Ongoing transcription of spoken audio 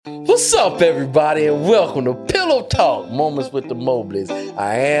What's up, everybody, and welcome to Pillow Talk Moments with the Mobleys.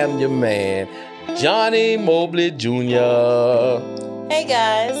 I am your man, Johnny Mobley Jr. Hey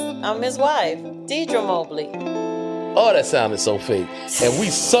guys, I'm his wife, Deidre Mobley. Oh, that sounded so fake. And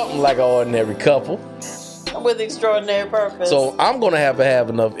we something like an ordinary couple. With extraordinary purpose. So I'm going to have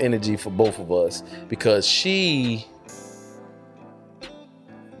enough energy for both of us because she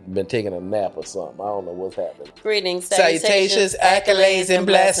been taking a nap or something. I don't know what's happening. Greetings, salutations, accolades, and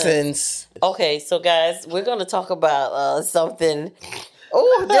blessings. Okay, so guys, we're going to talk about something.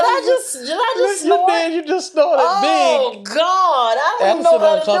 Oh, did I just snort? You did. You just snorted big. Oh, God. I don't know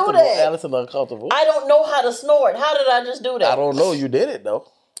how to do that. Allison uncomfortable. I don't know how to snort. How did I just do that? I don't know. You did it, though.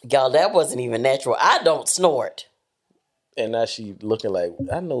 Y'all, that wasn't even natural. I don't snort. And now she looking like,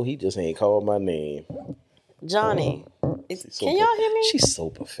 I know he just ain't called my name. Johnny, can y'all hear me? She's so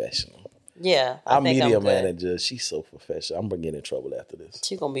professional. Yeah, our media manager, she's so professional. I'm gonna get in trouble after this.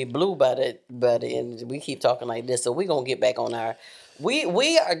 She's gonna be blue by it, and we keep talking like this, so we're gonna get back on our. We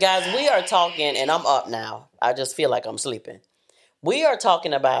are talking, and I'm up now. I just feel like I'm sleeping. We are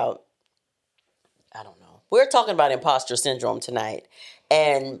talking about, I don't know. We're talking about imposter syndrome tonight,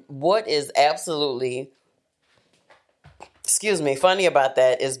 and what is absolutely, funny about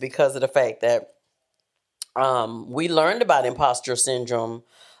that is because of the fact that we learned about imposter syndrome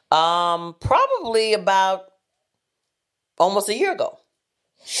probably about almost a year ago.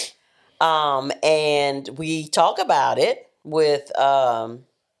 And we talk about it with our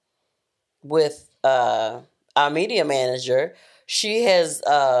media manager. She has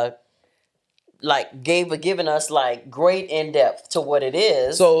given us great in depth to what it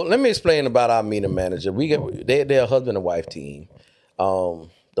is. So let me explain about our media manager. They're a husband and wife team. The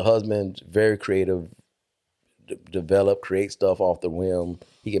husband very creative, create stuff off the whim.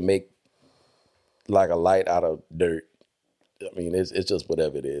 He can make like a light out of dirt. I mean, it's just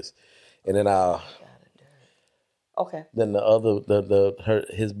whatever it is. And then then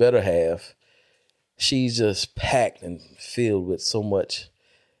his better half, she's just packed and filled with so much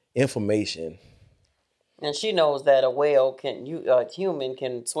information. And she knows that a human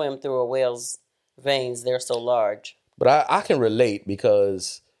can swim through a whale's veins. They're so large. But I can relate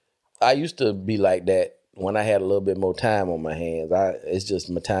because I used to be like that when I had a little bit more time on my hands. It's just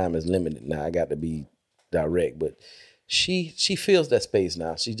my time is limited now. I got to be direct. But she fills that space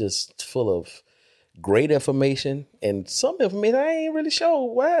now. She's just full of great information and some information I ain't really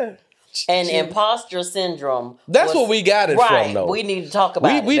sure why. Imposter syndrome. That's what we got it from, though. We need to talk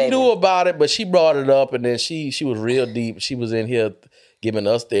about it. We knew about it, but she brought it up, and then she was real deep. She was in here giving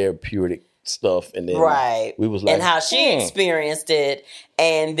us therapeutic stuff, and then we was like, and how she experienced it,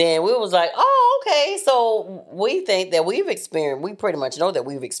 and then we was like, oh, okay. So we think that we pretty much know that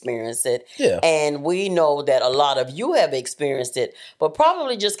we've experienced it, and we know that a lot of you have experienced it, but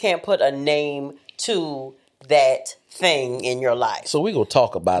probably just can't put a name to that thing in your life. So we're going to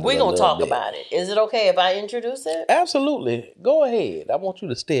talk about it. We're going to talk about it. Is it okay if I introduce it? Absolutely. Go ahead. I want you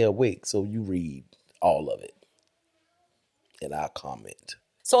to stay awake so you read all of it. And I'll comment.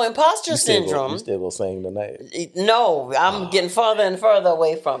 So imposter syndrome. You still going to sing tonight? No, I'm getting further and further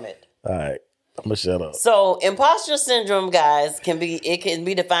away from it. All right. I'm going to shut up. So imposter syndrome, guys, can be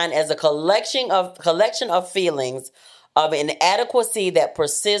defined as a collection of feelings of inadequacy that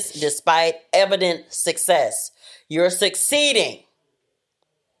persists despite evident success. You're succeeding,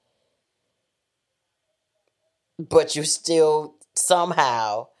 but you still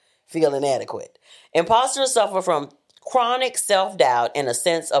somehow feel inadequate. Imposters suffer from chronic self-doubt and a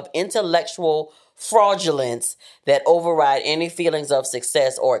sense of intellectual fraudulence that override any feelings of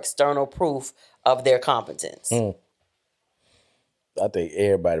success or external proof of their competence. I think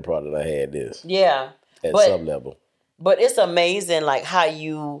everybody probably had this. Yeah. At some level. But it's amazing, like how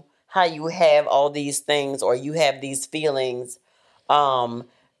you have all these things or you have these feelings, and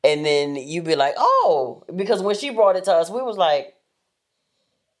then you be like, oh, because when she brought it to us, we was like,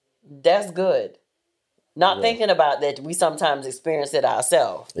 that's good. Not thinking about that we sometimes experience it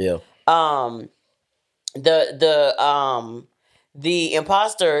ourselves. Yeah. The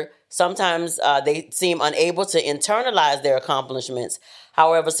imposter sometimes they seem unable to internalize their accomplishments,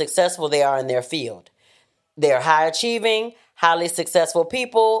 however successful they are in their field. They're high achieving, highly successful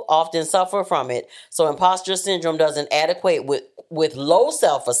people often suffer from it. So imposter syndrome doesn't adequate with low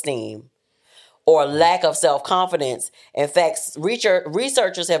self-esteem or lack of self-confidence. In fact,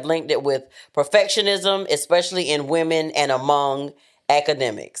 researchers have linked it with perfectionism, especially in women and among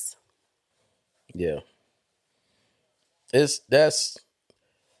academics. Yeah. And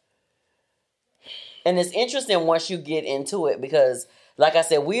it's interesting once you get into it because, like I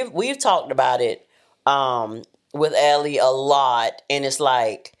said, we've talked about it with Allie a lot, and it's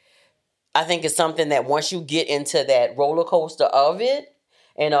like, I think it's something that once you get into that roller coaster of it,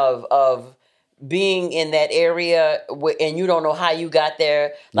 and of being in that area, and you don't know how you got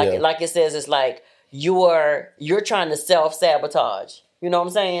there, like it says, it's like you're trying to self-sabotage. You know what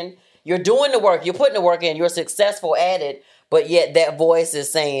I'm saying? You're doing the work, you're putting the work in, you're successful at it, but yet that voice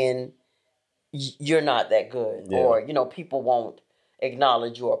is saying you're not that good, or people won't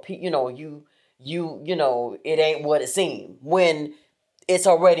acknowledge you, or it ain't what it seemed, when it's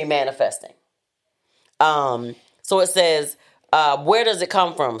already manifesting. So it says, where does it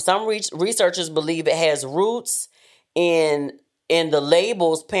come from? Some researchers believe it has roots in the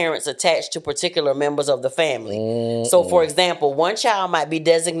labels parents attach to particular members of the family. Mm-hmm. So, for example, one child might be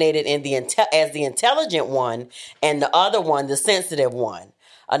designated as the intelligent one, and the other one the sensitive one.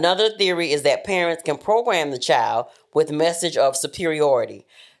 Another theory is that parents can program the child with message of superiority.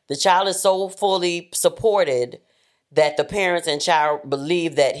 The child is so fully supported that the parents and child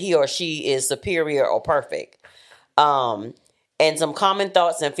believe that he or she is superior or perfect. And some common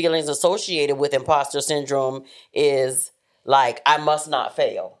thoughts and feelings associated with imposter syndrome is like, I must not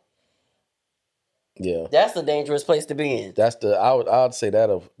fail. Yeah, that's a dangerous place to be in. I would say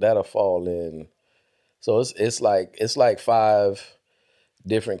that'll fall in. So it's like 5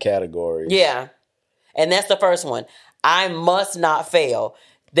 different categories. Yeah, and that's the first one. I must not fail.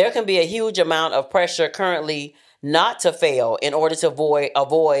 There can be a huge amount of pressure currently not to fail in order to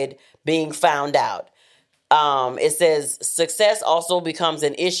avoid being found out. It says success also becomes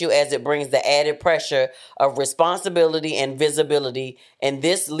an issue as it brings the added pressure of responsibility and visibility, and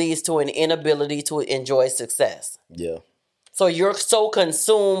this leads to an inability to enjoy success. Yeah. So you're so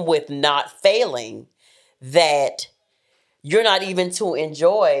consumed with not failing that you're not even to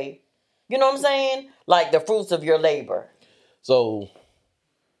enjoy, you know what I'm saying? Like the fruits of your labor. So,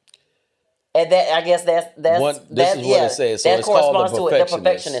 and that, I guess this is what it says. So that it's called the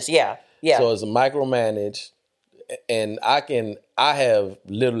perfectionist. Yeah. Yeah. So it's a micromanage, and I have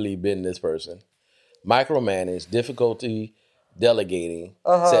literally been this person. Micromanage, difficulty delegating,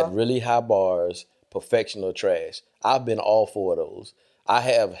 set really high bars, perfection or trash. I've been all 4 of those. I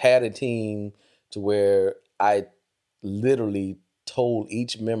have had a team to where I literally told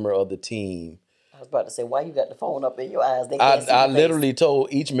each member of the team. I was about to say, why you got the phone up in your eyes? I literally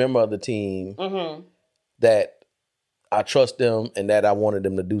told each member of the team that I trust them and that I wanted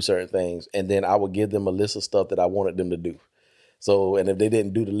them to do certain things. And then I would give them a list of stuff that I wanted them to do. So, and if they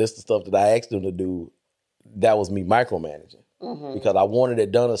didn't do the list of stuff that I asked them to do, that was me micromanaging. Because I wanted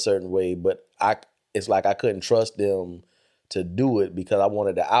it done a certain way, but it's like I couldn't trust them to do it because I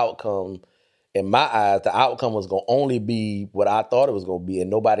wanted the outcome. In my eyes, the outcome was going to only be what I thought it was going to be, and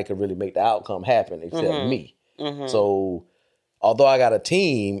nobody could really make the outcome happen except me. So, although I got a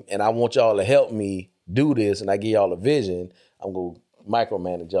team and I want y'all to help me do this and I give y'all a vision, I'm going to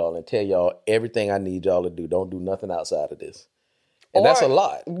micromanage y'all and tell y'all everything I need y'all to do. Don't do nothing outside of this. And that's a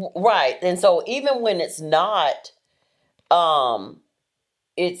lot. Right. And so even when it's not,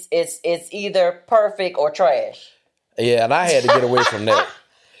 it's either perfect or trash. Yeah, and I had to get away from that.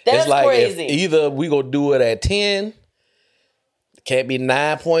 That's it's like crazy. Either we gonna do it at 10, can't be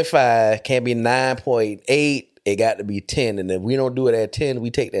 9.5, can't be 9.8. It got to be 10. And if we don't do it at 10,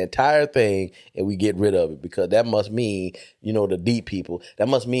 we take the entire thing and we get rid of it, because that must mean, the deep people, that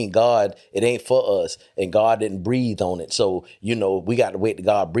must mean God, it ain't for us, and God didn't breathe on it. So, we got to wait till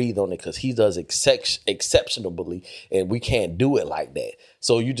God breathe on it because he does exceptionally, and we can't do it like that.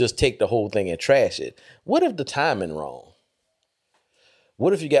 So you just take the whole thing and trash it. What if the timing wrong?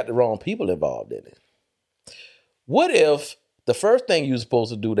 What if you got the wrong people involved in it? What if the first thing you were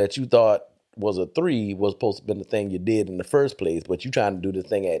supposed to do that you thought was a 3 was supposed to be the thing you did in the first place, but you trying to do the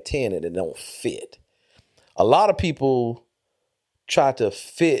thing at 10 and it don't fit? A lot of people try to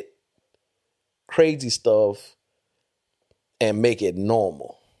fit crazy stuff and make it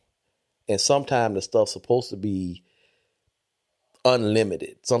normal. And sometimes the stuff's supposed to be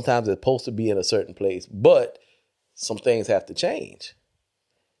unlimited. Sometimes it's supposed to be in a certain place, but some things have to change.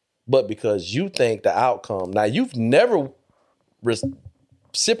 But because you think the outcome, now you've never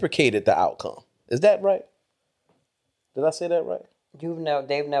reciprocated the outcome. Is that right? Did I say that right?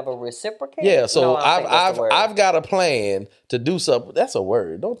 They've never reciprocated. Yeah, so no, I've got a plan to do something. That's a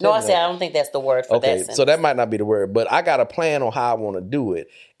word. Don't tell me. I don't think that's the word for that sentence. So that might not be the word, but I got a plan on how I want to do it,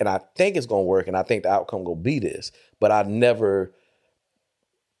 and I think it's going to work, and I think the outcome going to be this. But I've never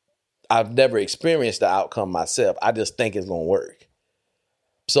experienced the outcome myself. I just think it's going to work.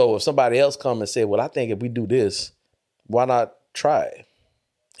 So if somebody else come and say, well, I think if we do this, why not try it?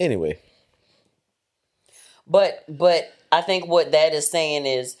 Anyway. But I think what that is saying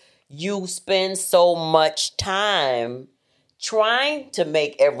is you spend so much time trying to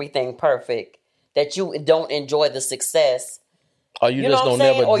make everything perfect that you don't enjoy the success. Or you You know just what I'm don't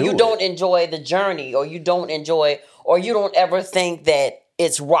saying? never Or do you it. don't enjoy the journey, or you don't ever think that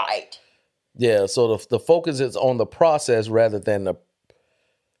it's right. Yeah, so the focus is on the process rather than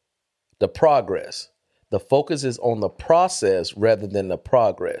the progress. The focus is on the process rather than the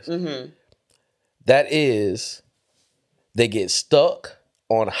progress. That is, they get stuck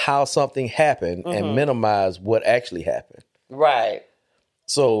on how something happened and minimize what actually happened. Right.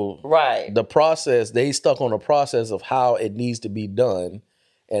 So Right. the process, they stuck on the process of how it needs to be done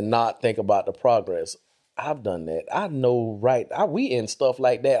and not think about the progress. I've done that. I know, right? We in stuff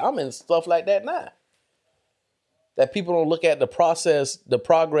like that. I'm in stuff like that now. That people don't look at the process, the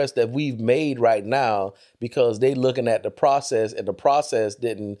progress that we've made right now, because they looking at the process, and the process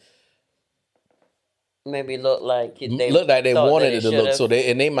didn't Maybe look like they look like they thought wanted that it to look. should've. So they,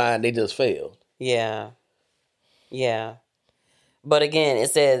 in their mind, they just failed. Yeah. Yeah. But again,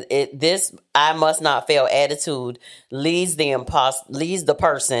 it says this "I must not fail" attitude leads the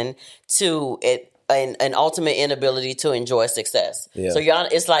person to an ultimate inability to enjoy success. Yeah. So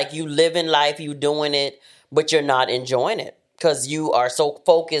it's like you live in life, you doing it, but you're not enjoying it because you are so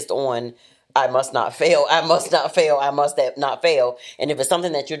focused on "I must not fail, I must not fail, I must not fail." And if it's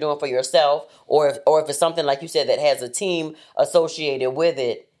something that you're doing for yourself, or if it's something like you said that has a team associated with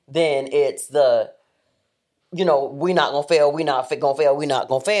it, then it's we not gonna fail, we not gonna fail, we not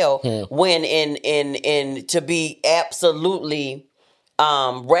gonna fail. When in to be absolutely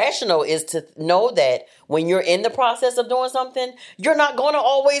rational is to know that when you're in the process of doing something, you're not gonna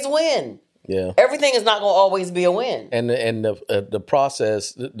always win. Yeah. Everything is not gonna always be a win. And the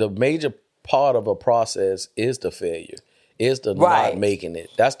process, the major part of a process is the failure, is the Right. not making it.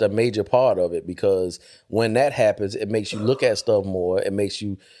 That's the major part of it, because when that happens, it makes you look at stuff more. It makes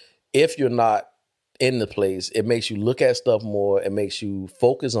you, if you're not in the place, it makes you look at stuff more. It makes you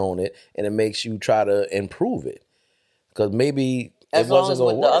focus on it, and it makes you try to improve it. Because maybe As it long wasn't as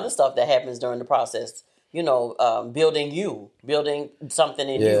going with to the work. other stuff that happens during the process, building something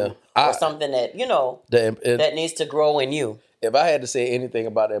in you, or something that that needs to grow in you. If I had to say anything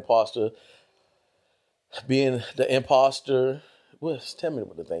about the imposter, being the imposter, tell me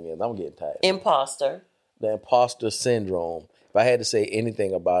what the thing is. I'm getting tired. Imposter. The imposter syndrome. If I had to say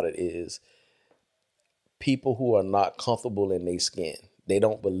anything about it, is people who are not comfortable in their skin. They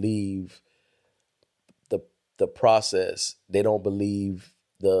don't believe the process. They don't believe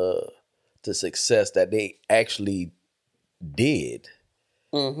the success that they actually did.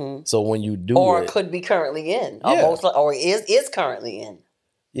 Mm-hmm. So when you do Or it, could be currently in, Yeah. or is currently in.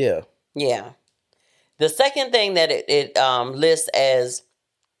 yeah, Yeah. The second thing that it lists as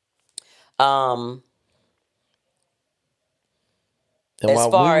and as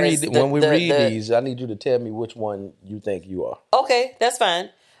far as when we read these, I need you to tell me which one you think you are. okay, that's fine.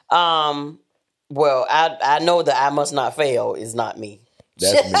 Well, I know that "I must not fail" is not me.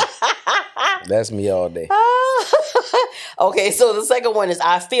 That's me. That's me all day. Okay, so the second one is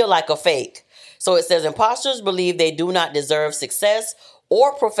 "I feel like a fake." So it says imposters believe they do not deserve success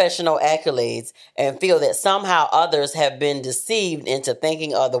or professional accolades and feel that somehow others have been deceived into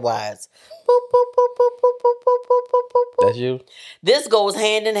thinking otherwise. Boop, boop, boop, boop, boop, boop, boop, boop, boop, boop, boop. That's you? This goes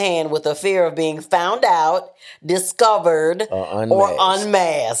hand in hand with the fear of being found out, discovered, or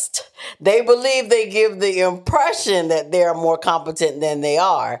unmasked. They believe they give the impression that they are more competent than they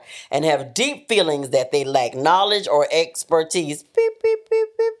are and have deep feelings that they lack knowledge or expertise. Beep, beep, beep,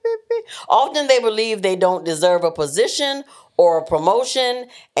 beep, beep, beep. Often they believe they don't deserve a position or a promotion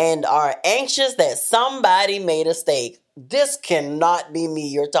and are anxious that somebody made a mistake. This cannot be me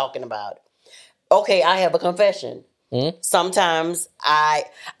you're talking about. Okay, I have a confession. Sometimes I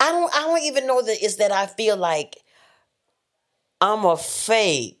don't even know that it's that I feel like I'm a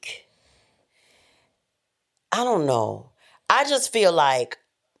fake. I don't know. I just feel like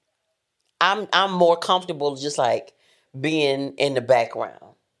I'm more comfortable just like being in the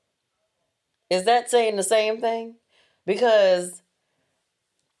background. Is that saying the same thing? Because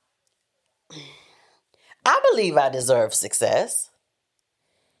I believe I deserve success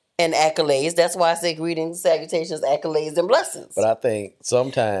and accolades. That's why I say greetings, salutations, accolades, and blessings. But I think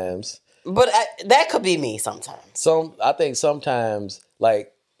sometimes, that could be me sometimes. I think sometimes,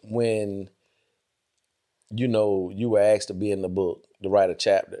 like when you were asked to be in the book to write a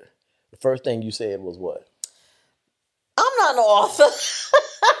chapter, the first thing you said was what? I'm not an author.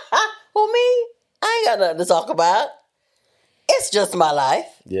 Who, me? I ain't got nothing to talk about. It's just my life.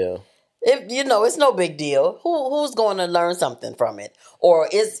 Yeah. It's no big deal. Who's going to learn something from it? Or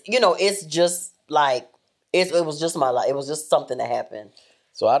it's just like it was just my life. It was just something that happened.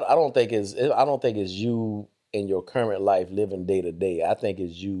 So I don't think it's you in your current life living day to day. I think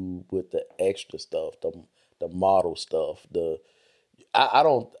it's you with the extra stuff, the model stuff. I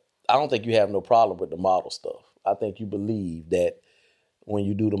don't think you have no problem with the model stuff. I think you believe that when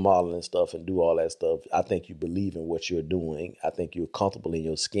you do the modeling stuff and do all that stuff, I think you believe in what you're doing. I think you're comfortable in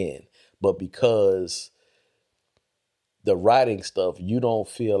your skin. But because the writing stuff, you don't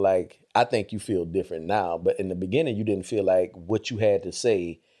feel like, I think you feel different now. But in the beginning, you didn't feel like what you had to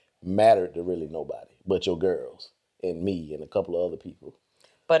say mattered to really nobody but your girls and me and a couple of other people.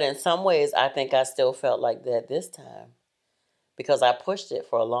 But in some ways, I think I still felt like that this time because I pushed it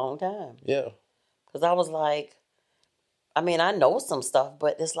for a long time. Yeah. Because I was like, I mean, I know some stuff,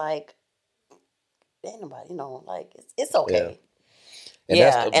 but it's like, ain't nobody, like, it's okay.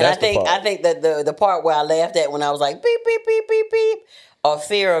 Yeah. And I think that the part where I laughed at when I was like, beep, beep, beep, beep, beep, or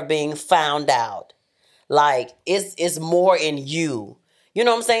fear of being found out. Like, it's more in you. You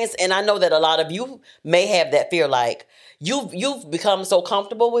know what I'm saying? And I know that a lot of you may have that fear, like, you've become so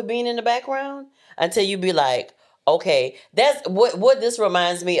comfortable with being in the background until you be like, okay, that's what this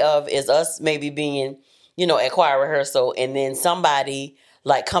reminds me of is us maybe being, at choir rehearsal, and then somebody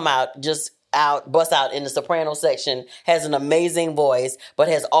like bust out in the soprano section, has an amazing voice, but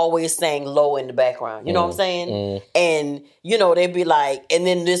has always sang low in the background. You know what I'm saying? And, they'd be like, and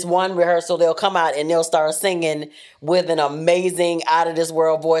then this one rehearsal, they'll come out and they'll start singing with an amazing out of this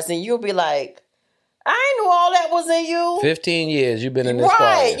world voice. And you'll be like, I knew all that was in you. 15 years you've been in this choir.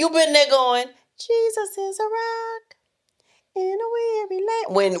 Right. You've been there going, Jesus is a rock in a weary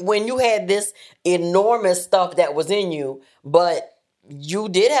land. When you had this enormous stuff that was in you, but you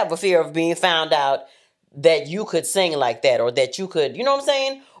did have a fear of being found out that you could sing like that, or that you could, you know what I'm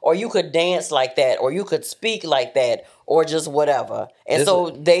saying? Or you could dance like that, or you could speak like that, or just whatever.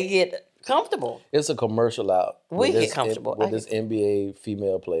 And they get comfortable. It's a commercial out. We get comfortable. With this NBA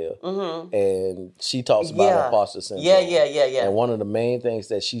female player. Mm-hmm. And she talks about imposter syndrome. Yeah. And one of the main things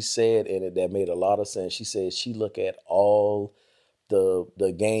that she said in it that made a lot of sense, she said she look at all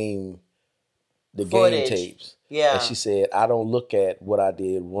the game footage. Game tapes. Yeah. And she said, I don't look at what I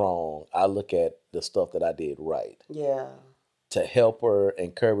did wrong. I look at the stuff that I did right. Yeah. To help her,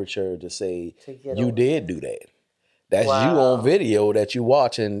 encourage her to say, you did do that. That's you on video that you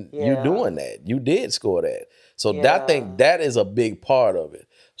watch and you doing that. You did score that. So I think that is a big part of it.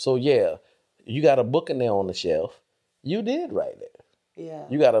 So you got a book in there on the shelf. You did write that. Yeah.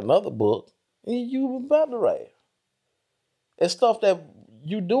 You got another book and you were about to write. It's stuff that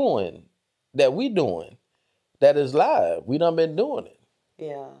you doing, that we doing, that is live. We done been doing it.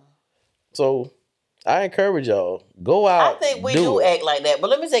 Yeah. So I encourage y'all, go out. I think we do act like that. But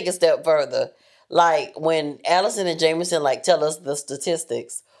let me take a step further. Like when Allison and Jameson tell us the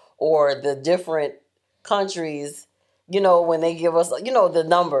statistics or the different countries, when they give us, the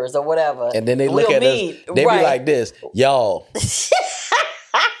numbers or whatever. And then they look at us, they be like this, y'all.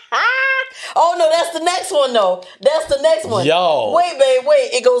 Oh, no, that's the next one, though. That's the next one. Y'all. Wait, babe,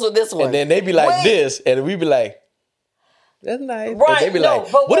 wait. It goes with this one. And then they be like this, and we be like, that's nice. Right. And they be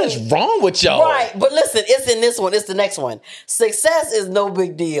what is wrong with y'all? Right. But listen, it's in this one. It's the next one. Success is no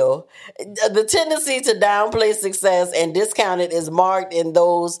big deal. The tendency to downplay success and discount it is marked in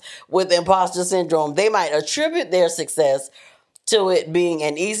those with imposter syndrome. They might attribute their success to it being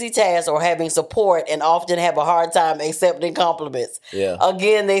an easy task or having support, and often have a hard time accepting compliments. Yeah.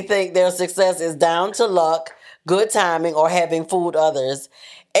 Again, they think their success is down to luck, good timing, or having fooled others.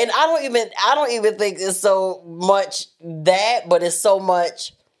 And I don't even think it's so much that, but it's so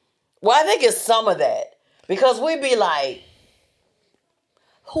much, I think it's some of that. Because we be like,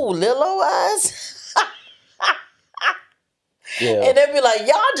 who, Lilo us? Yeah. And they be like,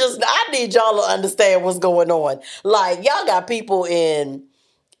 I need y'all to understand what's going on. Like, y'all got people in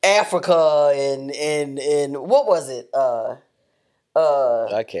Africa and what was it? I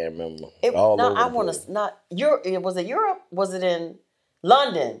can't remember. Was it Europe? Was it in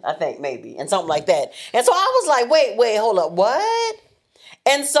London? I think maybe, and something like that. And so I was like, wait, hold up, what?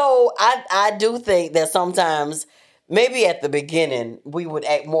 And so I do think that sometimes, maybe at the beginning, we would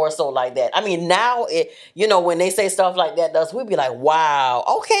act more so like that. I mean, now, when they say stuff like that to us, we'd be like, wow,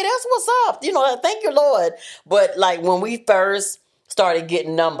 okay, that's what's up. Thank you, Lord. But like when we first started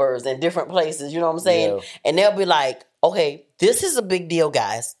getting numbers in different places, you know what I'm saying? Yeah. And they'll be like, okay, this is a big deal,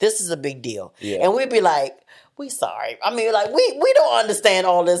 guys. This is a big deal. Yeah. And we'd be like, we sorry. I mean, like, we don't understand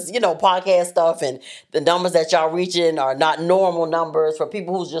all this, podcast stuff, and the numbers that y'all reaching are not normal numbers for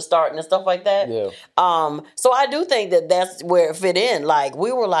people who's just starting and stuff like that. Yeah. So I do think that that's where it fit in. Like,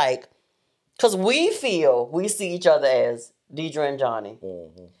 we were like, because we see each other as Deidre and Johnny.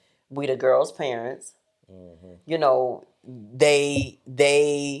 Mm-hmm. We the girls' parents. Mm-hmm. we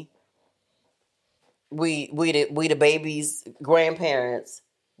the baby's grandparents.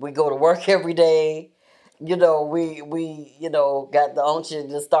 We go to work every day. We got the unction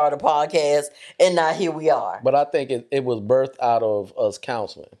to start a podcast, and now here we are. But I think it was birthed out of us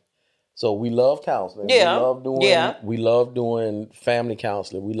counseling. So we love counseling. Yeah. We love doing family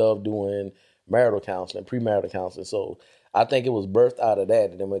counseling. We love doing marital counseling, premarital counseling. So I think it was birthed out of that.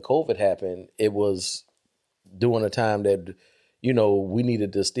 And then when COVID happened, it was during a time that, we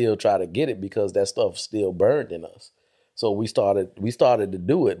needed to still try to get it because that stuff still burned in us. So we started to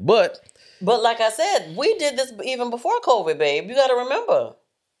do it. But like I said, we did this even before COVID, babe. You got to remember.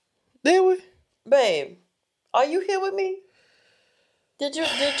 Did we? Babe, are you here with me? Are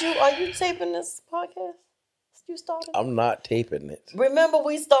you taping this podcast? You started? I'm not taping it. Remember,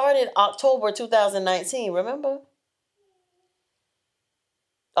 we started October 2019, remember?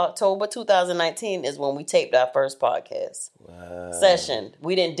 October 2019 is when we taped our first podcast session.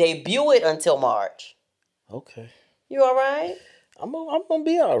 We didn't debut it until March. Okay. You all right? I'm gonna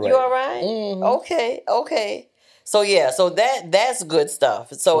be all right. You all right? Mm-hmm. Okay. So that's good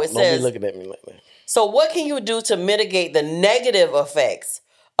stuff. So it says. Don't be looking at me like that. So what can you do to mitigate the negative effects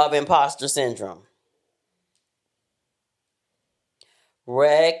of imposter syndrome?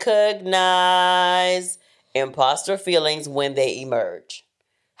 Recognize imposter feelings when they emerge.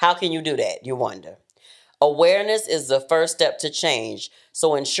 How can you do that, you wonder? Awareness is the first step to change.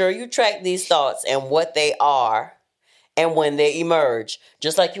 So ensure you track these thoughts and what they are and when they emerge.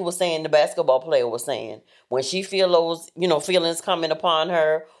 Just like you were saying, the basketball player was saying. When she feel those, feelings coming upon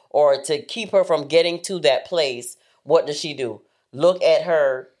her or to keep her from getting to that place, what does she do? Look at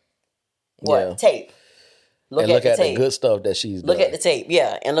her, tape. Look at the good stuff that she's done. Look at the tape,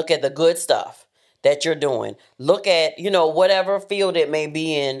 and look at the good stuff that you're doing. Look at, whatever field it may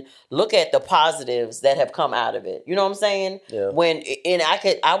be in, look at the positives that have come out of it. You know what I'm saying? Yeah.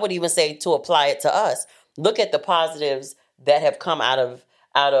 I would even say to apply it to us. Look at the positives that have come out of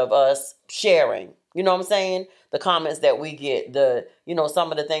us sharing. You know what I'm saying? The comments that we get,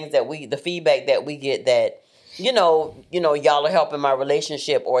 some of the things the feedback that we get that, y'all are helping my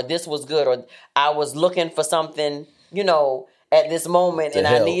relationship, or this was good, or I was looking for something, at this moment and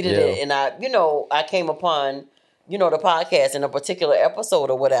I needed it. And I came upon, the podcast in a particular episode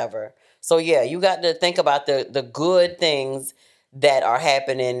or whatever. So you got to think about the good things that are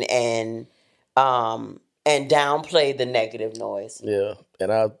happening and downplay the negative noise. Yeah.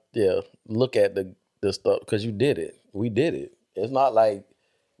 And look at the stuff because you did it. We did it. It's not like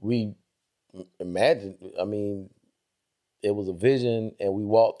we imagined. I mean, it was a vision and we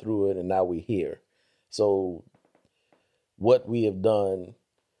walked through it and now we're here. So what we have done,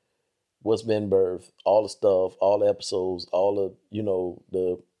 what's been birthed, all the stuff, all the episodes, all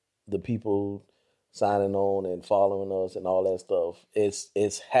the, the people signing on and following us and all that stuff,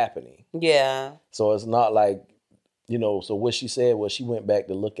 it's happening. Yeah. So it's not like, so what she said was she went back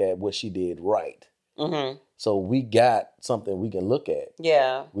to look at what she did right. Mm-hmm. So we got something we can look at.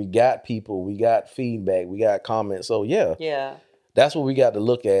 Yeah. We got people, we got feedback, we got comments. So yeah. That's what we got to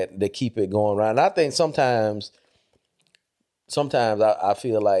look at to keep it going around. And I think sometimes I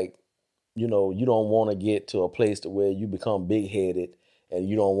feel like, you don't want to get to a place to where you become big-headed and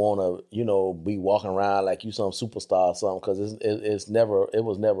you don't want to, be walking around like you some superstar or something, because it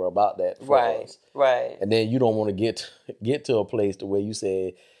was never about that for us. Right. And then you don't want to get to a place to where you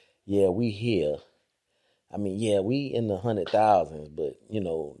say, yeah, we here. I mean, yeah, we in the 100,000s, but,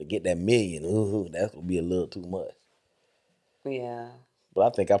 to get that million, that's going to be a little too much. Yeah. But I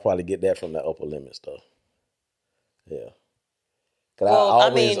think I probably get that from the upper limit stuff. Yeah. Cause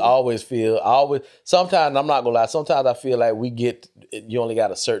sometimes, I'm not gonna lie, sometimes I feel like you only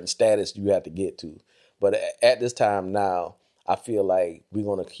got a certain status you have to get to. But at this time now, I feel like we're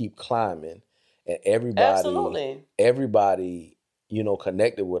gonna keep climbing, and everybody,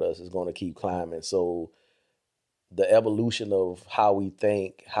 connected with us is gonna keep climbing. So the evolution of how we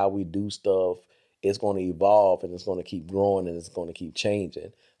think, how we do stuff, it's going to evolve and it's going to keep growing and it's going to keep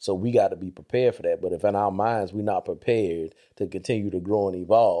changing. So we got to be prepared for that. But if in our minds we're not prepared to continue to grow and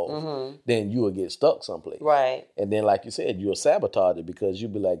evolve, then you will get stuck someplace. Right. And then, like you said, you'll sabotage it because you'll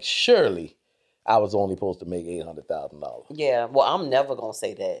be like, surely I was only supposed to make $800,000. Yeah. Well, I'm never going to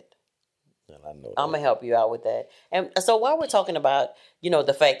say that. I know I'm going to help you out with that. And so while we're talking about,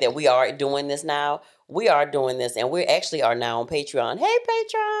 the fact that we are doing this now, we are doing this and we actually are now on Patreon. Hey,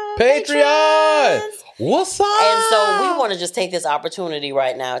 Patreon! What's up? And so we want to just take this opportunity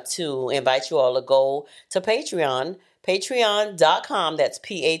right now to invite you all to go to Patreon, Patreon.com. That's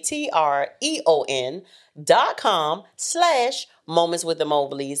patreon.com/Moments with the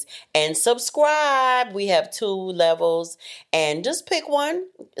Mobleys. And subscribe. We have 2 levels. And just pick one,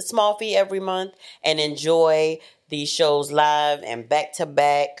 a small fee every month, and enjoy these shows live and back to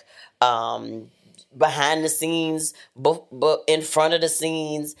back. Behind the scenes, in front of the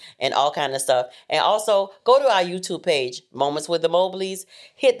scenes, and all kind of stuff. And also, go to our YouTube page, Moments with the Mobleys.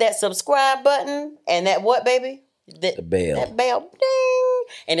 Hit that subscribe button and that what, baby? The bell. That bell, ding,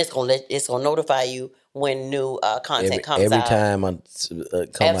 and it's gonna notify you when new content comes every out. time I come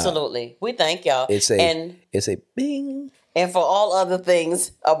Absolutely, we thank y'all. It's a bing. And for all other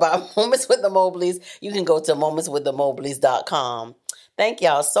things about Moments with the Mobleys, you can go to momentswiththemobleys.com. Thank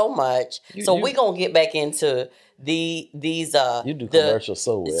y'all so much. We're gonna get back into these you do commercials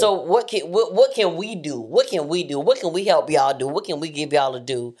so well. So what can we do? What can we do? What can we help y'all do? What can we give y'all to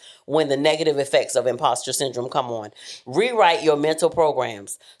do when the negative effects of imposter syndrome come on? Rewrite your mental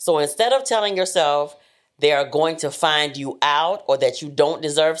programs. So instead of telling yourself they are going to find you out or that you don't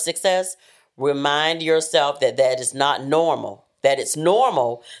deserve success, remind yourself that is not normal. That it's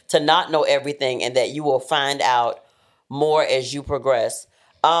normal to not know everything and that you will find out more as you progress.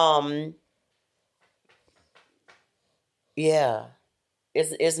 Yeah.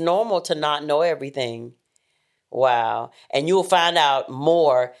 It's normal to not know everything. Wow. And you'll find out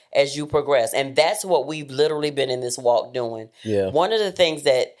more as you progress. And that's what we've literally been in this walk doing. Yeah. One of the things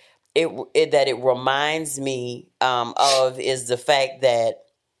that it reminds me of is the fact that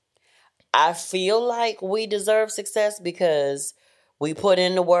I feel like we deserve success because we put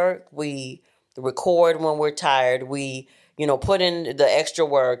in the work, we record when we're tired, we put in the extra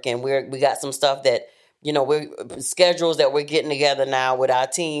work, and we got some stuff that we're schedules that we're getting together now with our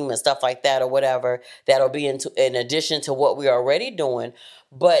team and stuff like that or whatever that'll be in addition to what we're already doing.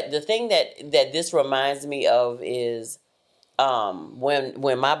 But the thing that this reminds me of is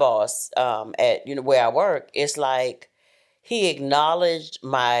when my boss at where I work, it's like he acknowledged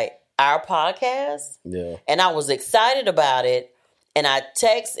our podcast, yeah, and I was excited about it, and I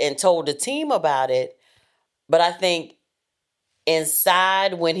text and told the team about it. But I think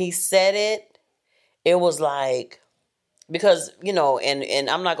inside when he said it, it was like, because, and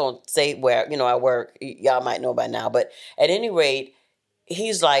I'm not going to say where, I work, y'all might know by now, but at any rate,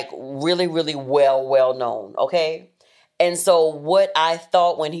 he's like really, really well known. Okay. And so what I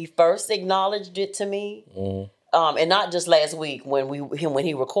thought when he first acknowledged it to me, and not just last week when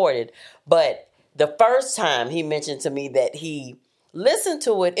he recorded, but the first time he mentioned to me that he listened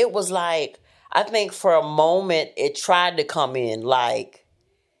to it, it was like, I think for a moment it tried to come in like,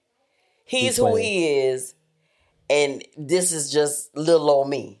 he's who he is, and this is just little old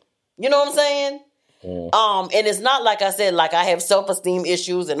me. You know what I'm saying? And it's not like I said, like I have self-esteem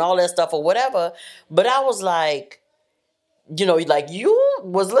issues and all that stuff or whatever, but I was like, like you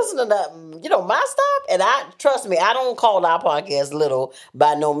was listening to, my stuff. And trust me, I don't call our podcast little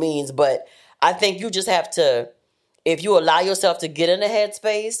by no means, but I think you just have to, if you allow yourself to get in a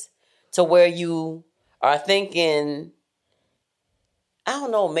headspace to where you are thinking, I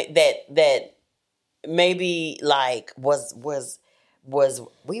don't know, that maybe like was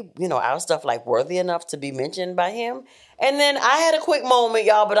we, our stuff like worthy enough to be mentioned by him. And then I had a quick moment,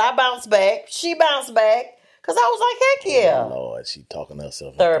 y'all, but I bounced back. She bounced back. Because I was like, heck yeah. Oh, Lord, she talking to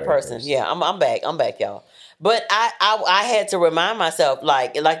herself. Third person. Yeah, I'm back, y'all. But I had to remind myself,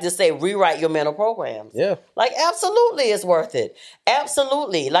 like to say, rewrite your mental programs. Yeah. Like, absolutely, it's worth it.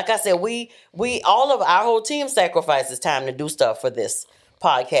 Absolutely. Like I said, we all of our whole team sacrifices time to do stuff for this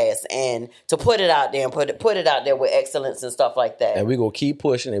podcast and to put it out there and put it out there with excellence and stuff like that. And we're going to keep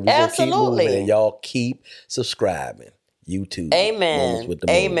pushing and we're going to keep moving, and y'all keep subscribing. YouTube. Amen.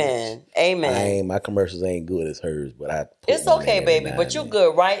 Amen. My commercials ain't good as hers, but it's okay, baby. But you're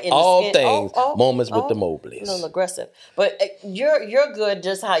good, right? In all the skin. Things. Moments with the Mobleys. A little aggressive, but you're good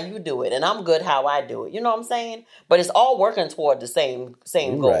just how you do it, and I'm good how I do it. You know what I'm saying? But it's all working toward the same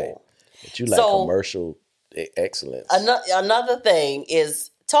goal. Right. But you like commercial excellence. Another thing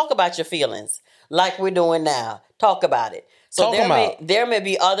is talk about your feelings, like we're doing now. Talk about it. So there may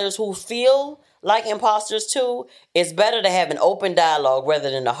be others who feel like imposters too. It's better to have an open dialogue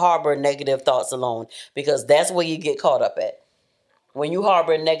rather than to harbor negative thoughts alone, because that's where you get caught up at. When you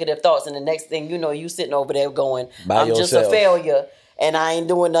harbor negative thoughts, and the next thing you know, you sitting over there going, I'm just a failure and I ain't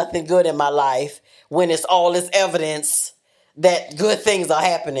doing nothing good in my life, when it's all this evidence that good things are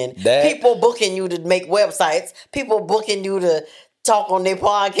happening. People booking you to make websites, people booking you to talk on their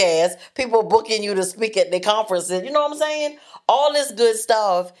podcast, people booking you to speak at their conferences. You know what I'm saying? All this good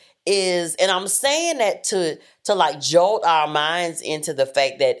stuff is, and I'm saying that to like jolt our minds into the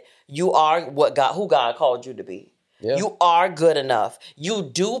fact that you are who God called you to be. Yeah. You are good enough. You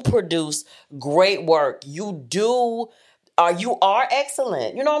do produce great work. You are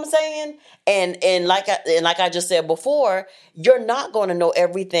excellent. You know what I'm saying? And like I just said before, you're not going to know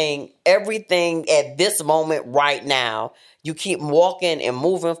everything at this moment right now. You keep walking and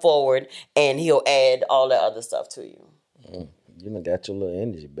moving forward, and he'll add all that other stuff to you. You done got your little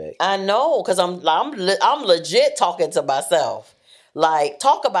energy back. I know, because I'm legit talking to myself. Like,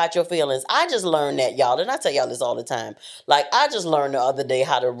 talk about your feelings. I just learned that, y'all, and I tell y'all this all the time. Like, I just learned the other day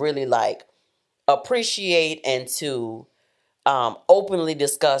how to really, like, appreciate and to openly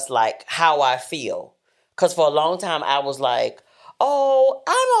discuss, like, how I feel. Because for a long time, I was like, oh,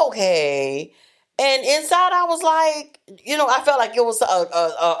 I'm okay. And inside, I was like, I felt like it was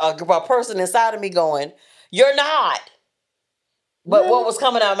a person inside of me going, you're not. But what was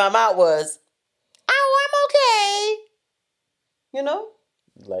coming out of my mouth was, oh, I'm okay.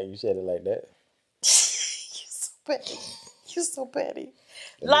 Like you said it like that. You're so petty.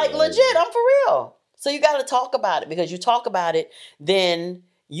 Like, legit, I'm for real. So you got to talk about it, because you talk about it, then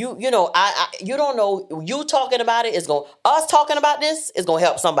you don't know, you talking about it us talking about this is going to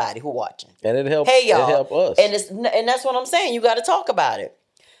help somebody who watching. And it helps. Hey, y'all. It help us. And that's what I'm saying. You got to talk about it.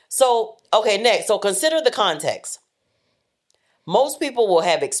 So, okay, next. So consider the context. Most people will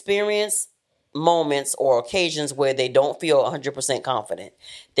have experienced moments or occasions where they don't feel 100% confident.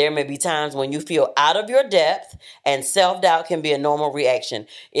 There may be times when you feel out of your depth, and self-doubt can be a normal reaction.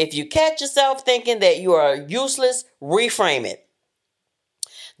 If you catch yourself thinking that you are useless, reframe it.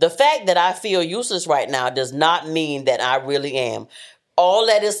 The fact that I feel useless right now does not mean that I really am. All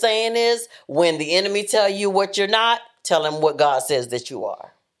that is saying is, when the enemy tell you what you're not, tell him what God says that you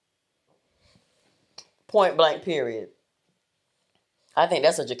are. Point blank, period. I think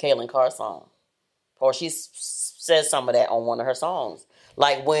that's a Jacqueline Carr song. Or she says some of that on one of her songs.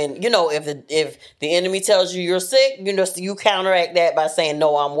 Like, when, if the enemy tells you you're sick, you counteract that by saying,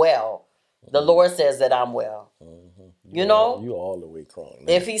 no, I'm well. The Lord says that I'm well. Mm-hmm. You all the way wrong.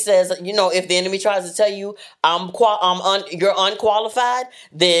 If he says, if the enemy tries to tell you you're unqualified,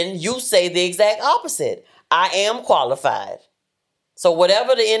 then you say the exact opposite. I am qualified. So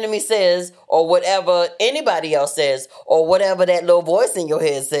whatever the enemy says, or whatever anybody else says, or whatever that little voice in your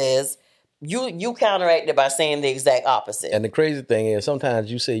head says, you counteract it by saying the exact opposite. And the crazy thing is,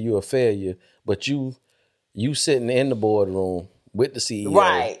 sometimes you say you're a failure, but you sitting in the boardroom with the CEO.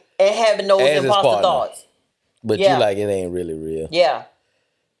 Right. And having those imposter thoughts. But you like, it ain't really real. Yeah.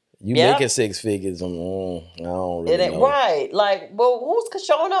 You making six figures. I don't really know. Right. Like, well, who's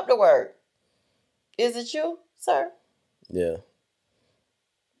showing up to work? Is it you, sir? Yeah.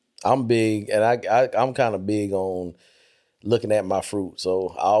 I'm big, and I'm kind of big on looking at my fruit.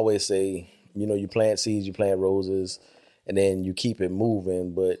 So I always say, you plant seeds, you plant roses, and then you keep it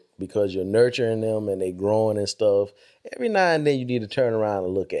moving. But because you're nurturing them and they growing and stuff, every now and then you need to turn around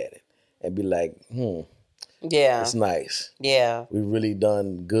and look at it and be like, yeah, it's nice. Yeah. We really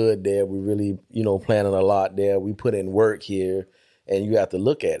done good there. We really, planting a lot there. We put in work here, and you have to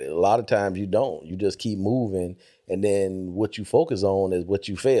look at it. A lot of times you don't. You just keep moving, and then what you focus on is what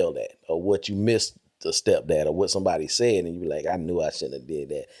you failed at, or what you missed a step at, or what somebody said, and you be like, I knew I shouldn't have did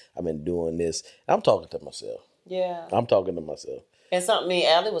that. I've been doing this. I'm talking to myself. Yeah. I'm talking to myself. And something me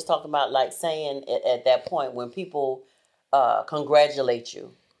and Allie was talking about, like saying at that point when people congratulate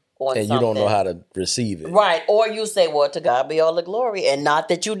you on and something. You don't know how to receive it. Right. Or you say, well, to God be all the glory. And not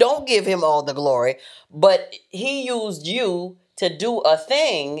that you don't give him all the glory, but he used you to do a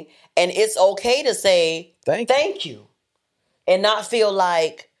thing, and it's okay to say thank you. And not feel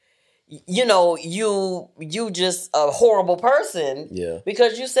like, you just a horrible person. Yeah.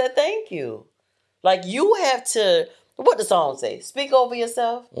 Because you said thank you. Like, you have to, what the song say? Speak over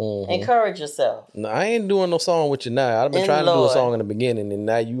yourself. Mm-hmm. Encourage yourself. No, I ain't doing no song with you now. I've been trying to do a song in the beginning, and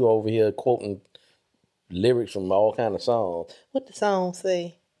now you over here quoting lyrics from all kind of songs. What the song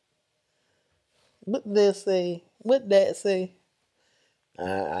say? What this say? What that say?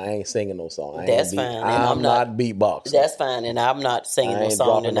 I ain't singing no song. That's fine. I'm not beatboxing. That's fine, and I'm not singing no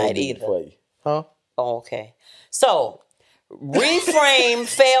song tonight either. For you. Huh? Oh, okay. So, reframe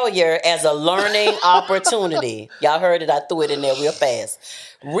failure as a learning opportunity. Y'all heard it. I threw it in there real fast.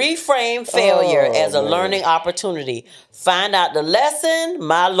 Reframe failure as a learning opportunity. Find out the lesson,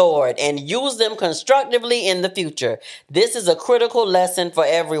 my Lord, and use them constructively in the future. This is a critical lesson for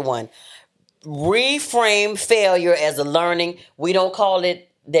everyone. Reframe failure as a learning. We don't call it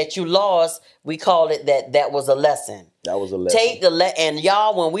that you lost. We call it that was a lesson. That was a lesson. Take and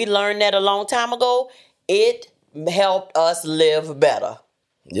y'all, when we learned that a long time ago, it helped us live better.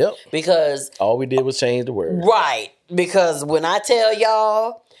 Yep. Because all we did was change the word. Right. Because when I tell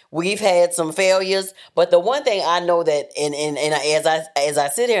y'all, We've had some failures, but the one thing I know that, and as I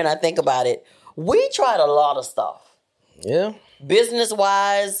sit here and I think about it, we tried a lot of stuff. Yeah. Business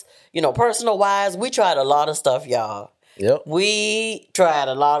wise, personal wise, we tried a lot of stuff, y'all. Yep. We tried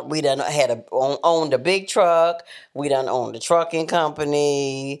a lot. We done owned a big truck. We done owned a trucking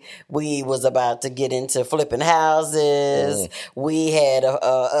company. We was about to get into flipping houses. We had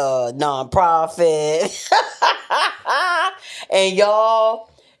a nonprofit. And y'all,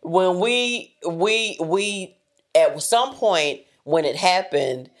 when we at some point when it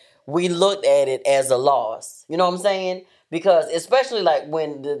happened, we looked at it as a loss. You know what I'm saying? Because especially like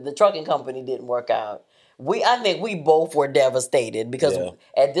when the trucking company didn't work out. I think we both were devastated because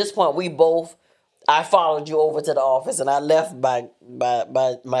at this point I followed you over to the office and I left by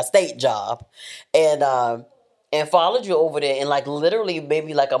my state job and followed you over there, and like literally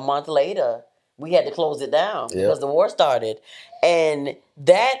maybe like a month later we had to close it down because the war started. And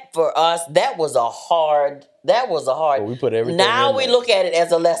that for us, that was a hard. But we put everything now in we there. look at it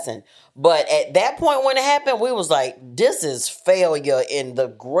as a lesson. But at that point when it happened, we was like, this is failure in the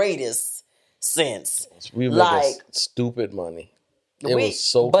greatest sense. We were making stupid money. It was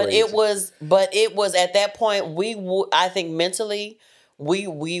so crazy. But it was at that point I think mentally we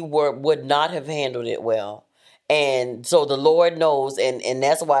would not have handled it well. And so the Lord knows, and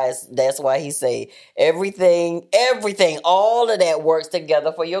that's why he say everything, all of that works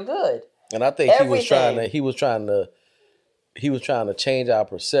together for your good. And I think he was trying to change our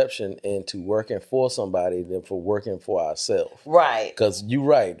perception into working for somebody than for working for ourselves. Right. Because you're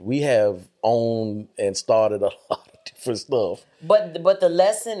right. We have owned and started a lot of different stuff. But the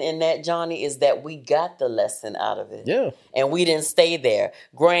lesson in that, Johnny, is that we got the lesson out of it. Yeah. And we didn't stay there.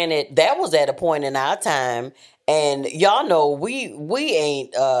 Granted, that was at a point in our time, and y'all know we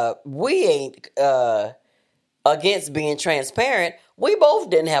ain't against being transparent. We both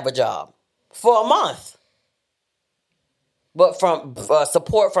didn't have a job for a month. But from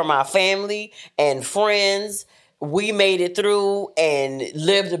support from our family and friends, we made it through and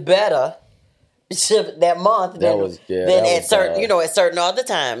lived better that month than at certain other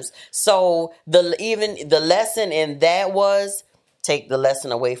times. So the lesson in that was take the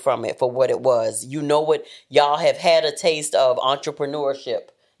lesson away from it for what it was. You know what? Y'all have had a taste of entrepreneurship.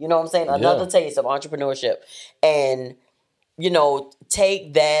 You know what I'm saying? Another taste of entrepreneurship. And,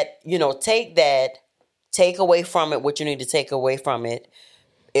 take that, take away from it what you need to take away from it.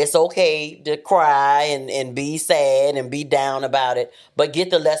 It's okay to cry and be sad and be down about it, but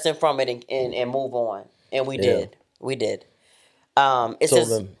get the lesson from it and move on. And we did. We did.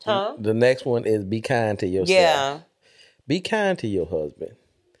 The next one is be kind to yourself. Yeah. Be kind to your husband.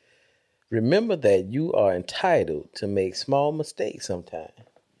 Remember that you are entitled to make small mistakes sometimes.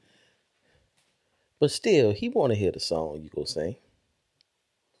 But still, he want to hear the song you go sing.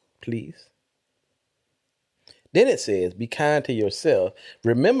 Please. Then it says, be kind to yourself.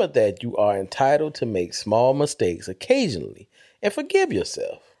 Remember that you are entitled to make small mistakes occasionally and forgive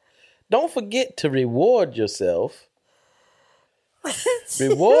yourself. Don't forget to reward yourself.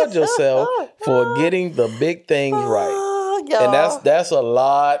 Reward yourself for getting the big things right. And that's a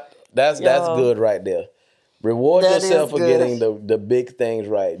lot. That's good right there. Reward yourself for getting the big things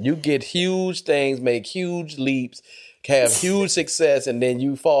right. You get huge things, make huge leaps, have huge success, and then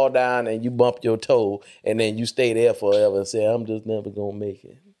you fall down and you bump your toe, and then you stay there forever and say, I'm just never going to make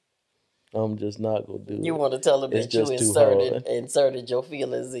it. I'm just not going to do it. You want to tell them that you inserted your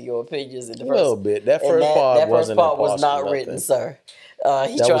feelings and your opinions in the first. A little bit. That first part was not written, sir.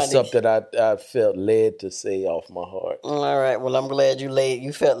 That was something I felt led to say off my heart. All right. Well, I'm glad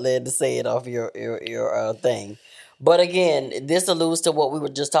you felt led to say it off your thing. But again, this alludes to what we were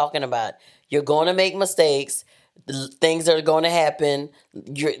just talking about. You're going to make mistakes. Things are going to happen.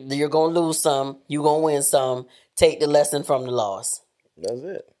 You're going to lose some. You're going to win some. Take the lesson from the loss. That's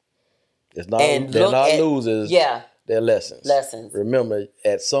it. They're not losers. Yeah. They're lessons. Lessons. Remember,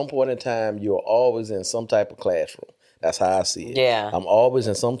 at some point in time, you're always in some type of classroom. That's how I see it. Yeah. I'm always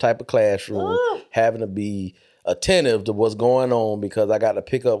in some type of classroom having to be attentive to what's going on because I got to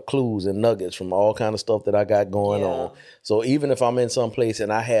pick up clues and nuggets from all kind of stuff that I got going on. So even if I'm in some place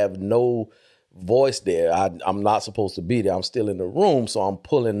and I have no voice there, I'm not supposed to be there. I'm still in the room, so I'm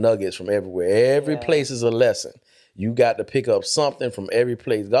pulling nuggets from everywhere. Every place is a lesson. You got to pick up something from every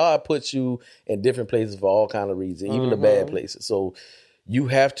place. God puts you in different places for all kind of reasons, even the bad places. So you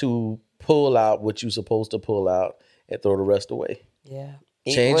have to pull out what you're supposed to pull out and throw the rest away. Yeah.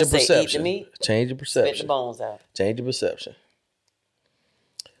 Change your perception. Eat the meat, change your perception. spit the bones out. Change your perception.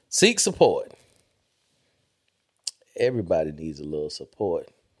 Seek support. Everybody needs a little support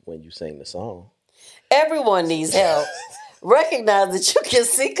when you sing the song. Everyone needs help. recognize that you can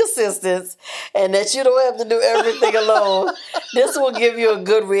seek assistance and that you don't have to do everything alone. This will give you a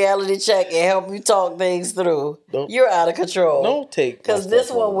good reality check and help you talk things through. You're out of control. Don't take because this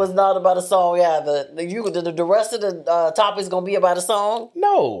one was not about a song either. The rest of the topic is gonna be about a song.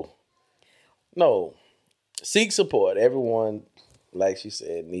 No. Seek support. Everyone, like she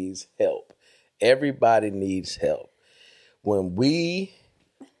said, needs help. Everybody needs help. When we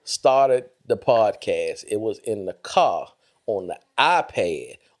started the podcast, it was in the car, on the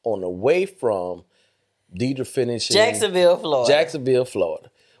iPad, on the way from Deidre finishing Jacksonville,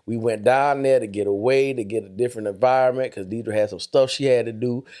 Florida. We went down there to get away, to get a different environment, because Deidre had some stuff she had to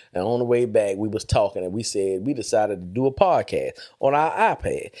do. And on the way back, we was talking, and we said we decided to do a podcast on our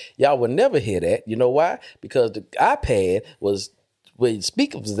iPad. Y'all would never hear that. You know why? Because the iPad was where the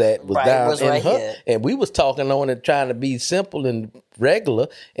speaker was at was down was in right her, here. and we was talking on it, trying to be simple and regular,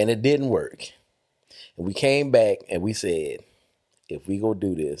 and it didn't work. And we came back and we said, if we go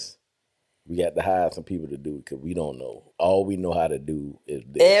do this, we got to hire some people to do it because we don't know. All we know how to do is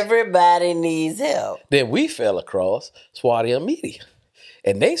this. Everybody needs help. Then we fell across Swati Media.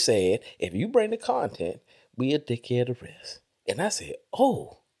 And they said, if you bring the content, we'll take care of the rest. And I said,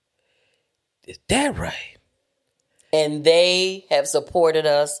 oh, is that right? And they have supported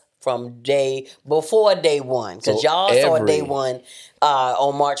us from before day one. Because y'all saw day one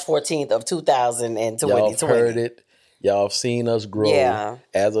on March 14th of 2020. Y'all heard it. Y'all have seen us grow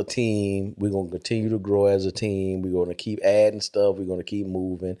as a team. We're going to continue to grow as a team. We're going to keep adding stuff. We're going to keep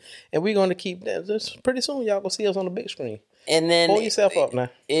moving. And we're going to keep that. Pretty soon, y'all going to see us on the big screen. And then pull yourself up now.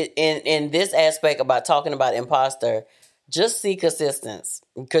 In this aspect about talking about imposter, just seek assistance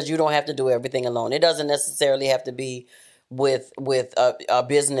because you don't have to do everything alone. It doesn't necessarily have to be with a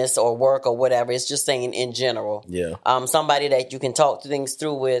business or work or whatever. It's just saying in general. Yeah. Somebody that you can talk things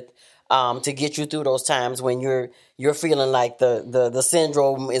through with. To get you through those times when you're feeling like the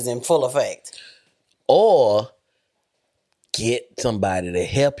syndrome is in full effect. Or get somebody to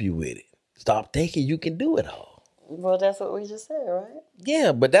help you with it. Stop thinking you can do it all. Well, that's what we just said, right?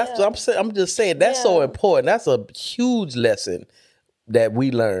 Yeah, but that's what I'm saying. I'm just saying that's so important. That's a huge lesson that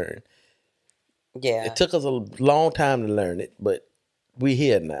we learned. Yeah. It took us a long time to learn it, but we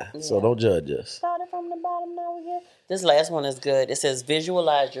here now. Yeah. So don't judge us. Started from the bottom, now we here. This last one is good. It says,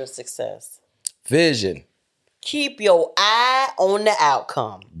 visualize your success. Vision. Keep your eye on the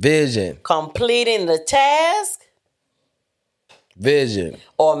outcome. Vision. Completing the task. Vision.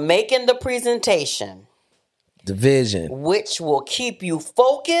 Or making the presentation. The vision. Which will keep you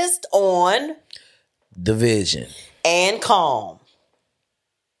focused on the vision. And calm.